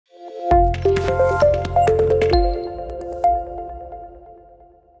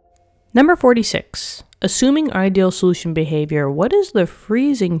Number 46. Assuming ideal solution behavior, what is the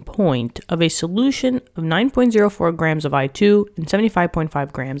freezing point of a solution of 9.04 grams of I2 and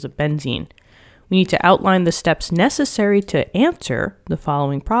 75.5 grams of benzene? We need to outline the steps necessary to answer the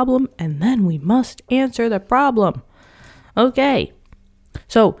following problem, and then we must answer the problem. Okay,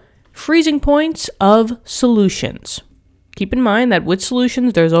 so freezing points of solutions. Keep in mind that with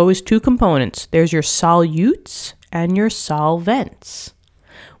solutions, there's always two components. There's your solutes and your solvents.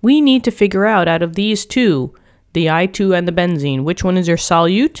 We need to figure out of these two, the I2 and the benzene, which one is your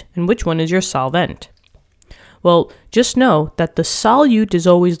solute and which one is your solvent. Well, just know that the solute is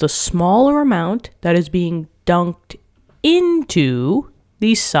always the smaller amount that is being dunked into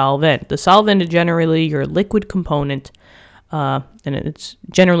the solvent. The solvent is generally your liquid component, and it's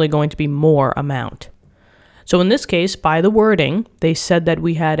generally going to be more amount. So in this case, by the wording, they said that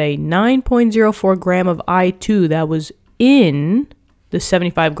we had a 9.04 gram of I2 that was in the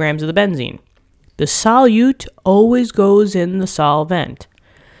 75 grams of the benzene. The solute always goes in the solvent.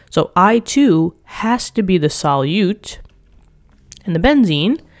 So I2 has to be the solute, and the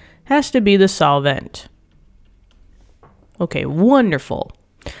benzene has to be the solvent. Okay, wonderful.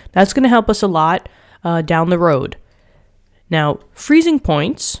 That's going to help us a lot down the road. Now, freezing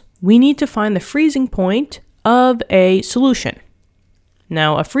points, we need to find the freezing point of a solution.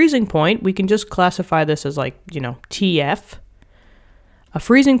 Now, a freezing point, we can just classify this as TF. A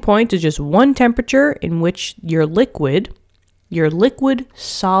freezing point is just one temperature in which your liquid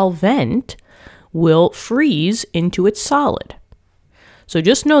solvent will freeze into its solid. So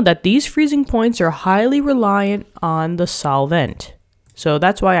just know that these freezing points are highly reliant on the solvent. So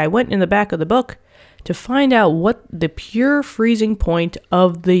that's why I went in the back of the book to find out what the pure freezing point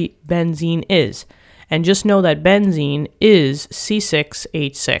of the benzene is. And just know that benzene is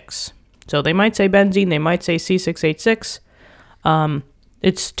C6H6. So they might say benzene, they might say C6H6.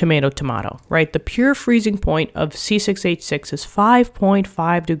 It's tomato, right? The pure freezing point of C6H6 is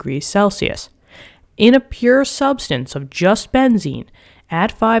 5.5 degrees Celsius. In a pure substance of just benzene,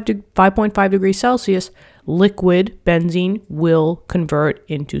 at 5.5 degrees Celsius, liquid benzene will convert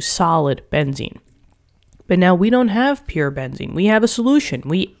into solid benzene. But now we don't have pure benzene. We have a solution.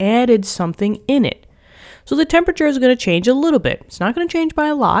 We added something in it. So the temperature is going to change a little bit. It's not going to change by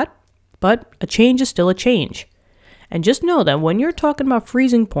a lot, but a change is still a change. And just know that when you're talking about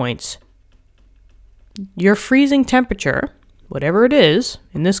freezing points, your freezing temperature, whatever it is,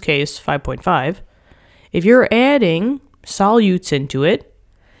 in this case 5.5, if you're adding solutes into it,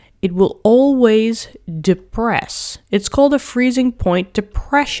 it will always depress. It's called a freezing point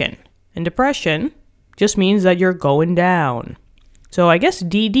depression. And depression just means that you're going down. So I guess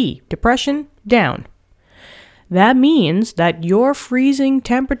DD, depression, down. That means that your freezing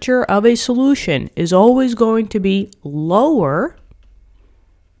temperature of a solution is always going to be lower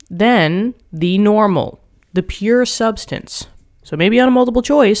than the normal, the pure substance. So maybe on a multiple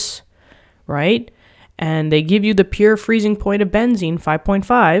choice, right? And they give you the pure freezing point of benzene,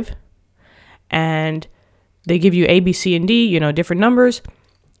 5.5, and they give you A, B, C, and D, different numbers.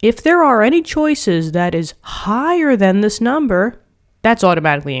 If there are any choices that is higher than this number, that's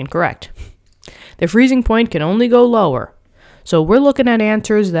automatically incorrect. The freezing point can only go lower. So we're looking at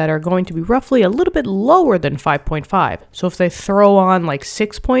answers that are going to be roughly a little bit lower than 5.5. So if they throw on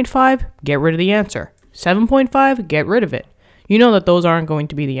 6.5, get rid of the answer. 7.5, get rid of it. You know that those aren't going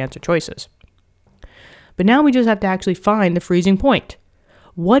to be the answer choices. But now we just have to actually find the freezing point.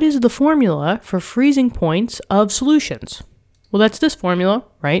 What is the formula for freezing points of solutions? Well, that's this formula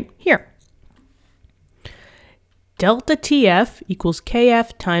right here. Delta TF equals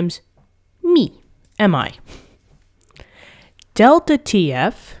KF times mi. Delta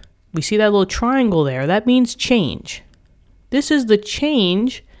TF, we see that little triangle there, that means change. This is the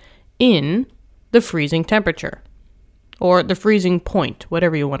change in the freezing temperature, or the freezing point,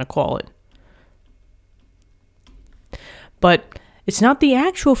 whatever you want to call it. But it's not the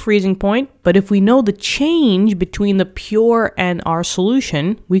actual freezing point, but if we know the change between the pure and our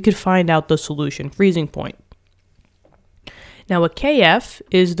solution, we could find out the solution freezing point. Now a KF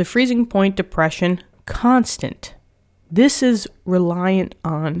is the freezing point depression constant. This is reliant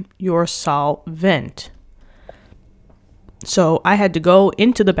on your solvent. So I had to go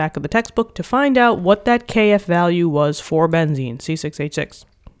into the back of the textbook to find out what that KF value was for benzene, C6H6.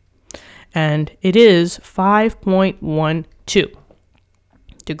 And it is 5.12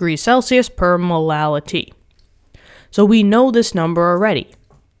 degrees Celsius per molality. So we know this number already.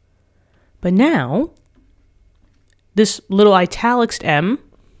 But now, this little italics M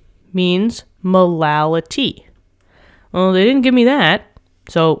means molality. Well, they didn't give me that,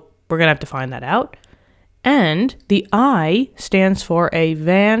 so we're going to have to find that out. And the I stands for a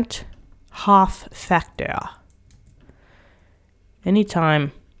Van't half factor.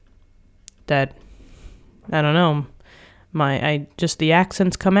 Anytime that, I don't know, just the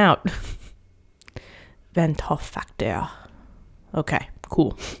accents come out. Half factor. Okay,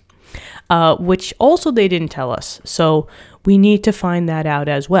 cool. Which also they didn't tell us, so we need to find that out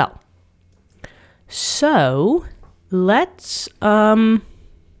as well. So let's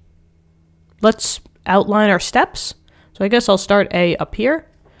outline our steps. So I guess I'll start A up here.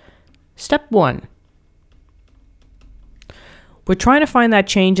 Step 1. We're trying to find that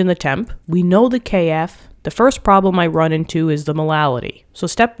change in the temp. We know the KF. The first problem I run into is the molality. So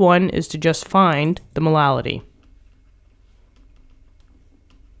step 1 is to just find the molality.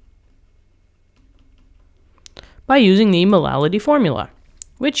 By using the molality formula,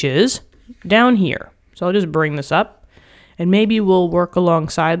 which is down here. So I'll just bring this up, and maybe we'll work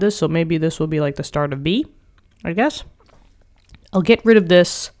alongside this. So maybe this will be like the start of B, I guess. I'll get rid of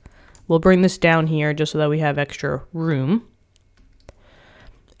this. We'll bring this down here just so that we have extra room.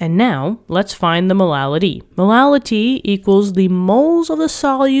 And now, let's find the molality. Molality equals the moles of the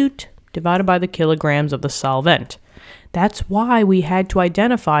solute divided by the kilograms of the solvent. That's why we had to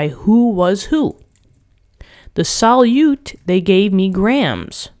identify who was who. The solute, they gave me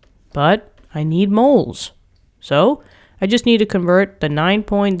grams, but I need moles. So, I just need to convert the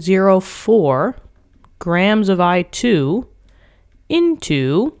 9.04 grams of I2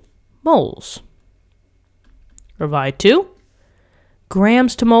 into moles. Of I2.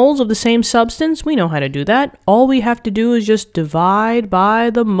 Grams to moles of the same substance, we know how to do that. All we have to do is just divide by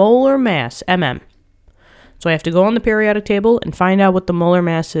the molar mass, mm. So I have to go on the periodic table and find out what the molar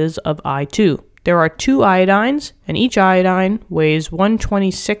mass is of I2. There are 2 iodines, and each iodine weighs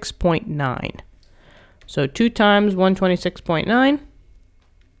 126.9. So 2 times 126.9,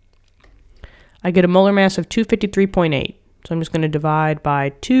 I get a molar mass of 253.8. So I'm just going to divide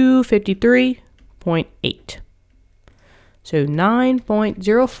by 253.8. So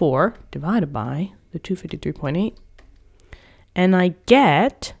 9.04 divided by the 253.8, and I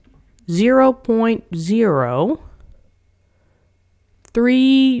get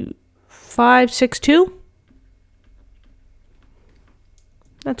 0.03562.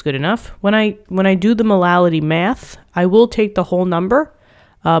 That's good enough. When I do the molality math, I will take the whole number,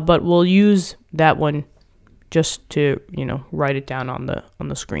 but we'll use that one just to, write it down on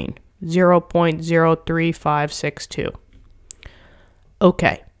the screen. 0.03562.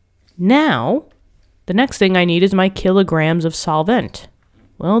 Okay, now the next thing I need is my kilograms of solvent.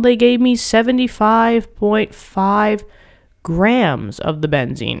 Well, they gave me 75.5 grams of the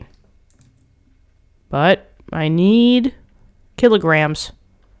benzene, but I need kilograms.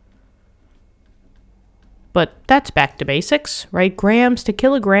 But that's back to basics, right? Grams to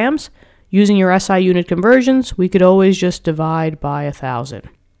kilograms. Using your SI unit conversions, we could always just divide by 1,000.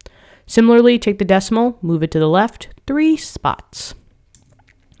 Similarly, take the decimal, move it to the left, 3 spots.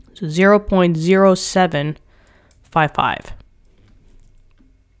 So 0.0755.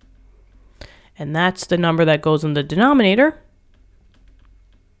 And that's the number that goes in the denominator.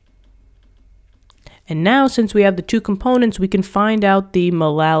 And now, since we have the 2 components, we can find out the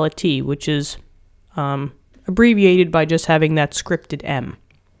molality, which is abbreviated by just having that scripted M.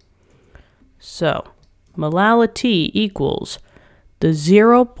 So, molality equals the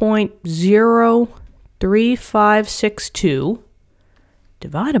 0.03562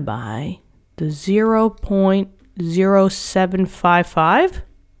 divided by the 0.0755.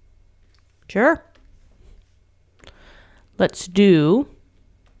 Sure. Let's do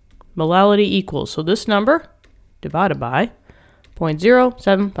molality equals, so this number divided by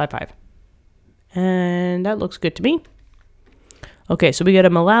 0.0755. And that looks good to me. Okay, so we get a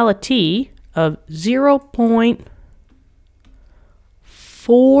molality of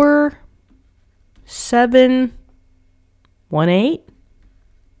 0.4718.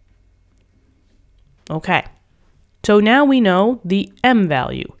 Okay, so now we know the M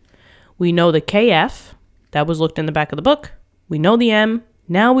value. We know the KF, that was looked in the back of the book. We know the M,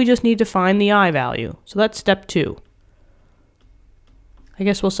 now we just need to find the I value. So that's step 2. I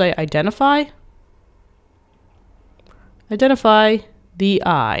guess we'll say identify. Identify the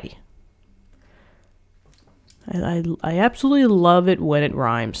I. I absolutely love it when it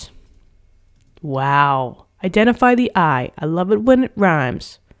rhymes. Wow. Identify the I. I love it when it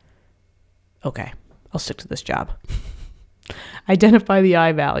rhymes. Okay, I'll stick to this job. Identify the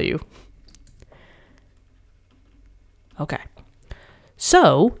I value. Okay.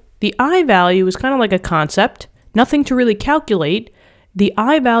 So, the I value is kind of like a concept. Nothing to really calculate. The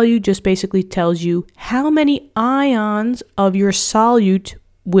I value just basically tells you how many ions of your solute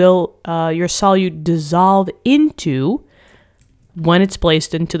will dissolve into when it's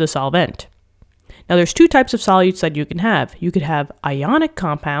placed into the solvent. Now there's two types of solutes that you can have. You could have ionic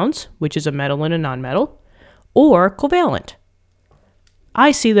compounds, which is a metal and a nonmetal, or covalent.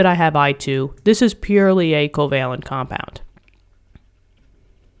 I see that I have I2. This is purely a covalent compound.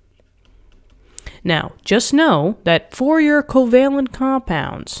 Now, just know that for your covalent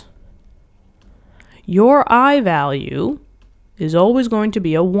compounds, your I value is always going to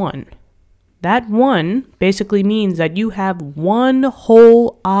be a 1. That 1 basically means that you have one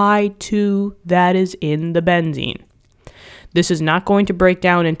whole I2 that is in the benzene. This is not going to break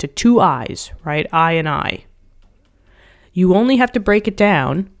down into two I's, right? I and I. You only have to break it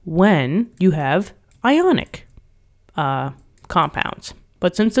down when you have ionic compounds.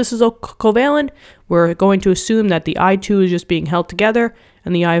 But since this is a covalent, we're going to assume that the I2 is just being held together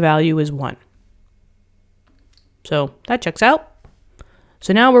and the I value is 1. So that checks out.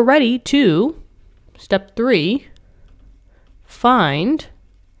 So now we're ready to, step 3, find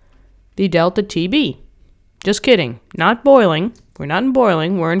the delta TB. Just kidding, not boiling. We're not in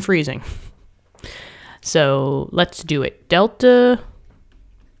boiling, we're in freezing. So let's do it. Delta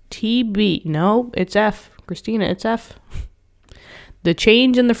TB, no, it's F. Christina, it's F. The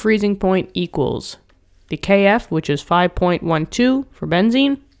change in the freezing point equals the KF, which is 5.12 for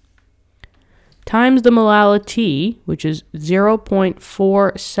benzene, times the molality, which is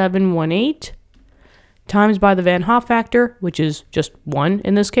 0.4718, times by the Van Hoff factor, which is just 1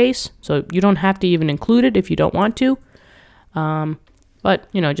 in this case. So you don't have to even include it if you don't want to. But,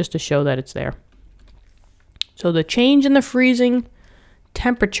 you know, just to show that it's there. So the change in the freezing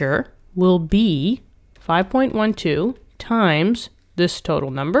temperature will be 5.12 times this total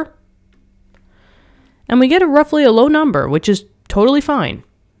number. And we get roughly a low number, which is totally fine,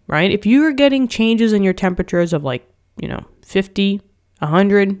 right? If you are getting changes in your temperatures of like, 50,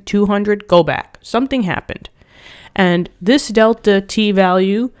 100, 200, go back. Something happened. And this delta T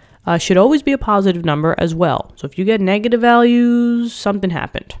value should always be a positive number as well. So if you get negative values, something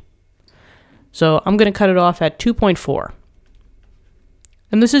happened. So I'm going to cut it off at 2.4.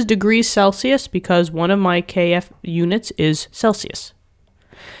 And this is degrees Celsius because one of my KF units is Celsius.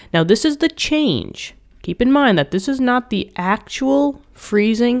 Now this is the change. Keep in mind that this is not the actual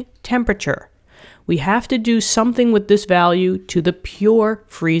freezing temperature. We have to do something with this value to the pure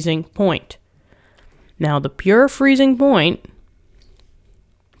freezing point. Now the pure freezing point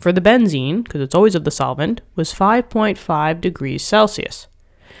for the benzene, because it's always of the solvent, was 5.5 degrees Celsius.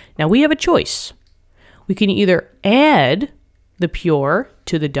 Now we have a choice. We can either add the pure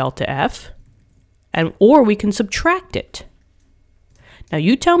to the delta F, or we can subtract it. Now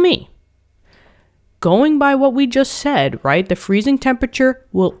you tell me, going by what we just said, right, the freezing temperature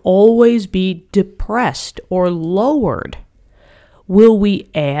will always be depressed or lowered. Will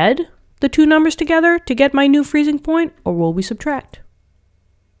we add the two numbers together to get my new freezing point, or will we subtract?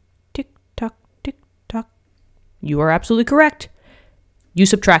 Tick tock, tick tock. You are absolutely correct. You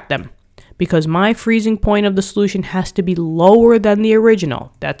subtract them, because my freezing point of the solution has to be lower than the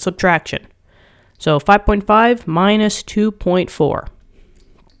original. That's subtraction. So 5.5 minus 2.4.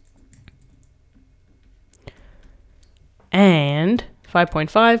 And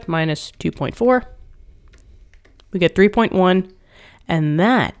 5.5 minus 2.4, we get 3.1, and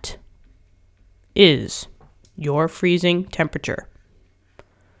that is your freezing temperature.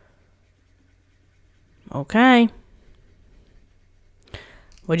 Okay.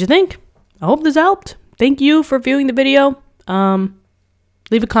 What'd you think? I hope this helped. Thank you for viewing the video.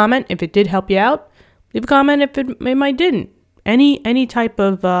 Leave a comment if it did help you out. Leave a comment if it might didn't. Any type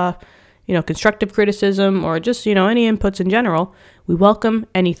of constructive criticism or just any inputs in general. We welcome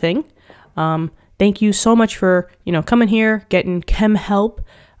anything. Thank you so much for coming here, getting chem help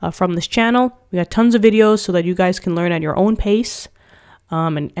from this channel. We got tons of videos so that you guys can learn at your own pace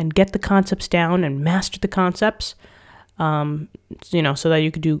and get the concepts down and master the concepts. So that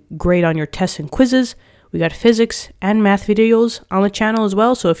you could do great on your tests and quizzes. We got physics and math videos on the channel as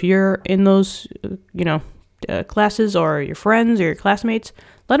well. So if you're in those, classes, or your friends or your classmates,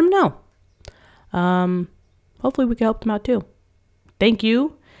 let them know. Hopefully we can help them out too. Thank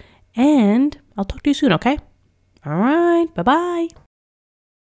you, and I'll talk to you soon, okay? All right, bye-bye.